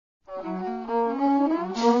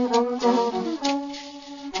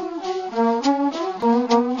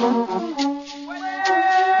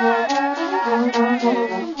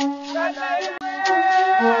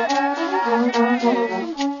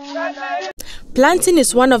Planting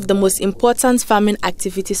is one of the most important farming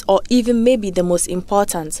activities, or even maybe the most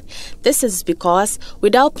important. This is because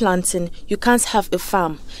without planting, you can't have a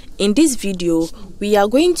farm. In this video, we are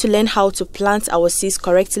going to learn how to plant our seeds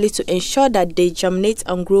correctly to ensure that they germinate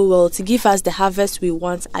and grow well to give us the harvest we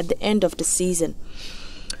want at the end of the season.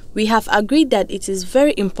 We have agreed that it is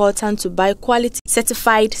very important to buy quality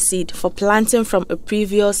certified seed for planting from a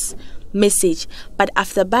previous message, but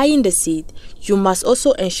after buying the seed, you must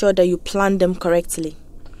also ensure that you plant them correctly.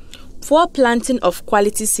 Poor planting of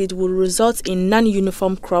quality seed will result in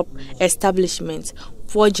non-uniform crop establishment,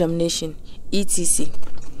 poor germination, etc.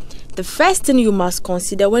 The first thing you must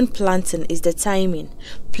consider when planting is the timing.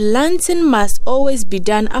 Planting must always be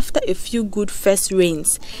done after a few good first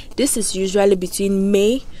rains. This is usually between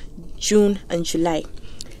May, June and July.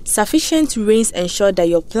 Sufficient rains ensure that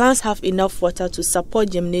your plants have enough water to support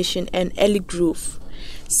germination and early growth.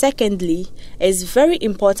 Secondly, it's very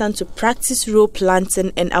important to practice row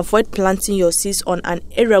planting and avoid planting your seeds on an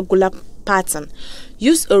irregular pattern.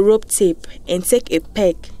 Use a rope tape and take a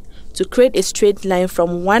peg to create a straight line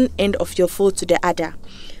from one end of your fold to the other.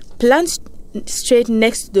 Plant straight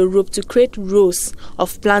next to the rope to create rows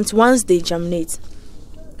of plants once they germinate.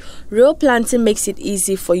 Row planting makes it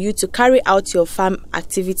easy for you to carry out your farm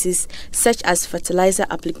activities such as fertilizer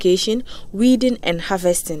application, weeding and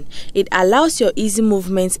harvesting. It allows your easy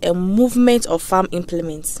movement and movement of farm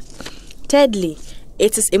implements. Thirdly,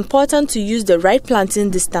 it is important to use the right planting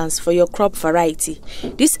distance for your crop variety.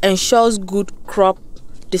 This ensures good crop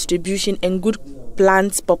distribution and good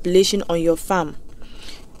plant population on your farm.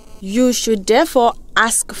 You should therefore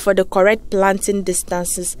ask for the correct planting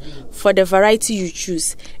distances for the variety you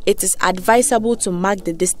choose. It is advisable to mark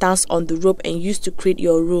the distance on the rope and use to create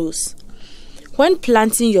your rows. When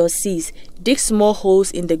planting your seeds, dig small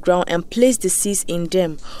holes in the ground and place the seeds in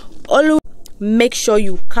them. Always make sure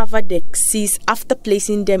you cover the seeds after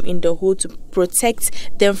placing them in the hole to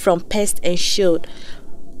protect them from pests and shield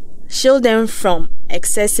them from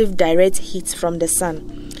excessive direct heat from the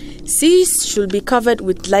sun. Seeds should be covered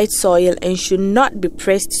with light soil and should not be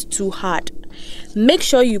pressed too hard. Make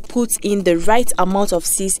sure you put in the right amount of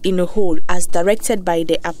seeds in a hole as directed by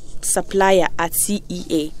the supplier at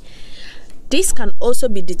CEA. This can also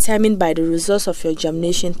be determined by the results of your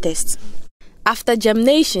germination test. After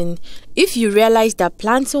germination, if you realize that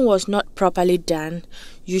planting was not properly done,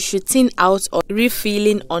 you should thin out or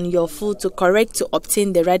refilling on your food to correct to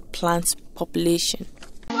obtain the right plant population.